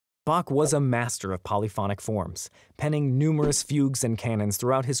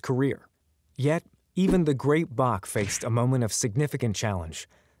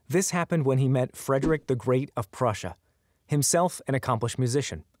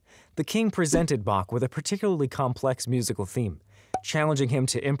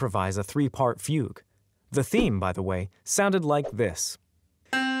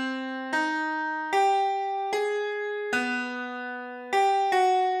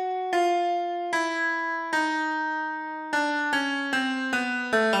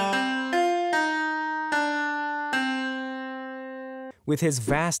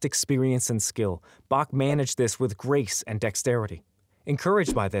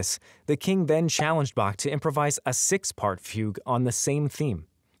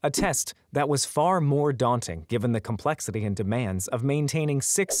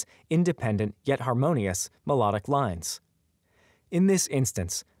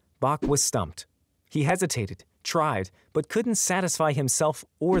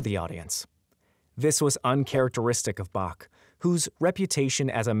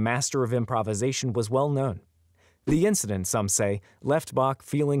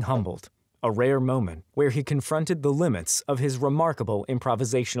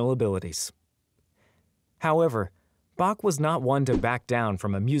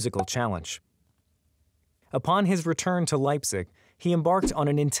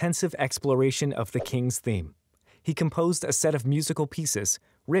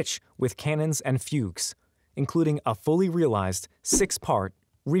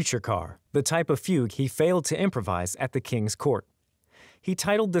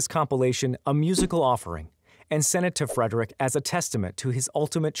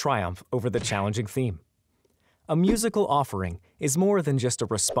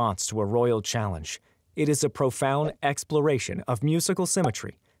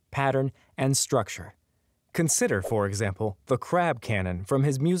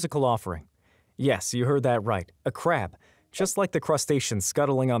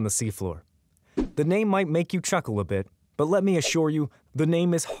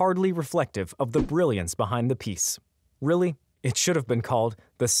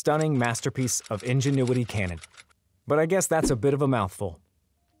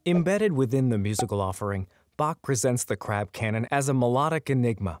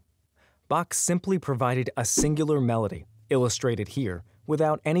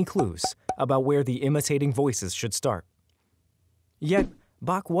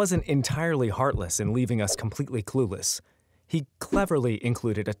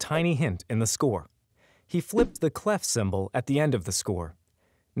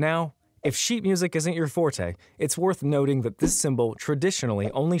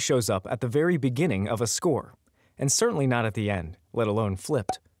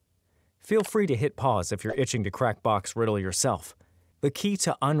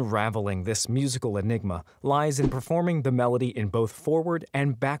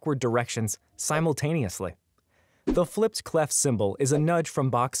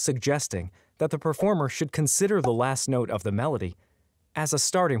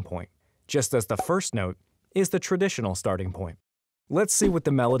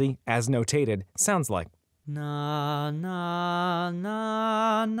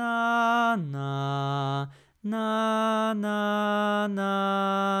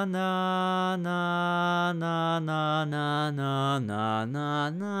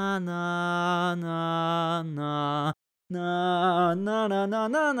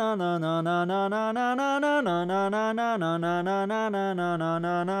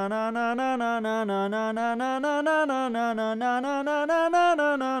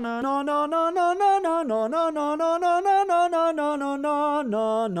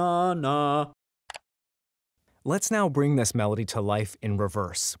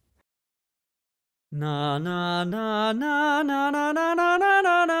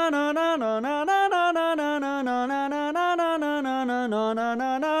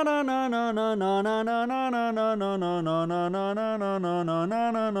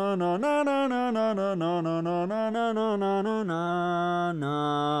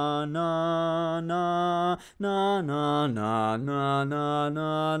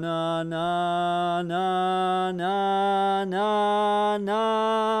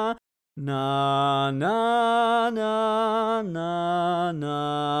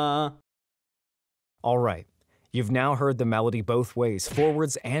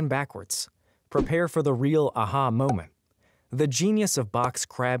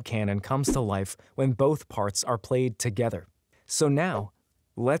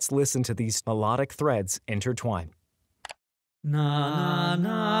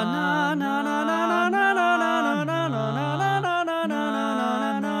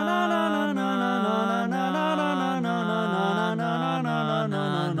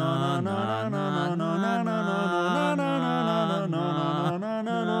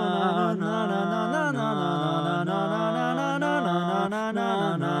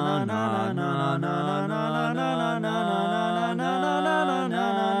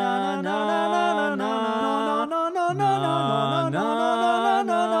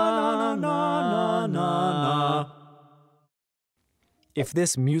If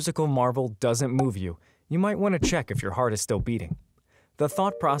this musical marvel doesn't move you, you might want to check if your heart is still beating. The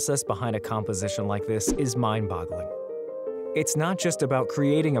thought process behind a composition like this is mind-boggling. It's not just about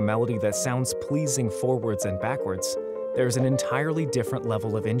creating a melody that sounds pleasing forwards and backwards. There's an entirely different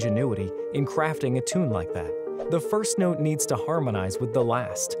level of ingenuity in crafting a tune like that. The first note needs to harmonize with the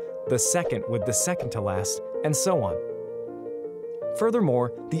last, the second with the second to last, and so on.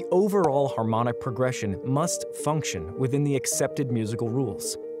 Furthermore, the overall harmonic progression must function within the accepted musical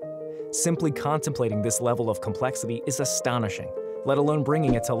rules. Simply contemplating this level of complexity is astonishing, let alone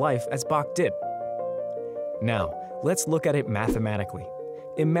bringing it to life as Bach did. Now, let's look at it mathematically.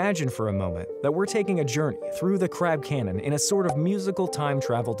 Imagine for a moment that we're taking a journey through the Crab Canon in a sort of musical time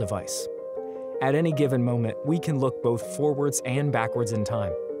travel device. At any given moment, we can look both forwards and backwards in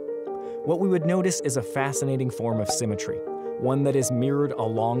time. What we would notice is a fascinating form of symmetry, one that is mirrored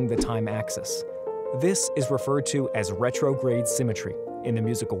along the time axis. This is referred to as retrograde symmetry in the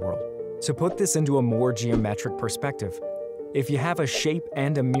musical world. To put this into a more geometric perspective, if you have a shape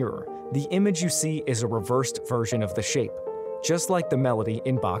and a mirror, the image you see is a reversed version of the shape, just like the melody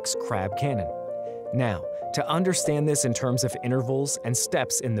in Bach's Crab Canon. Now, to understand this in terms of intervals and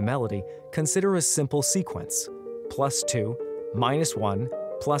steps in the melody, consider a simple sequence: +2, -1,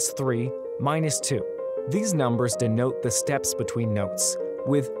 +3, -2. These numbers denote the steps between notes,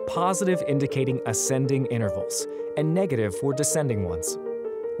 with positive indicating ascending intervals and negative for descending ones.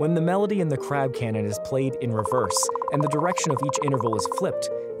 When the melody in the Crab Canon is played in reverse and the direction of each interval is flipped,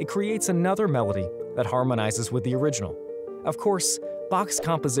 it creates another melody that harmonizes with the original. Of course, Bach's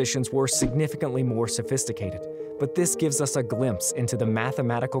compositions were significantly more sophisticated, but this gives us a glimpse into the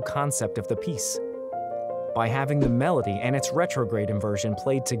mathematical concept of the piece. By having the melody and its retrograde inversion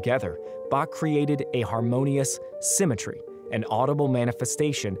played together, Bach created a harmonious symmetry, an audible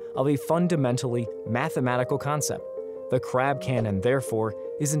manifestation of a fundamentally mathematical concept. The Crab Canon, therefore,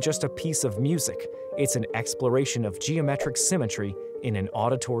 isn't just a piece of music, it's an exploration of geometric symmetry in an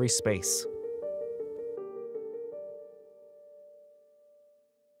auditory space.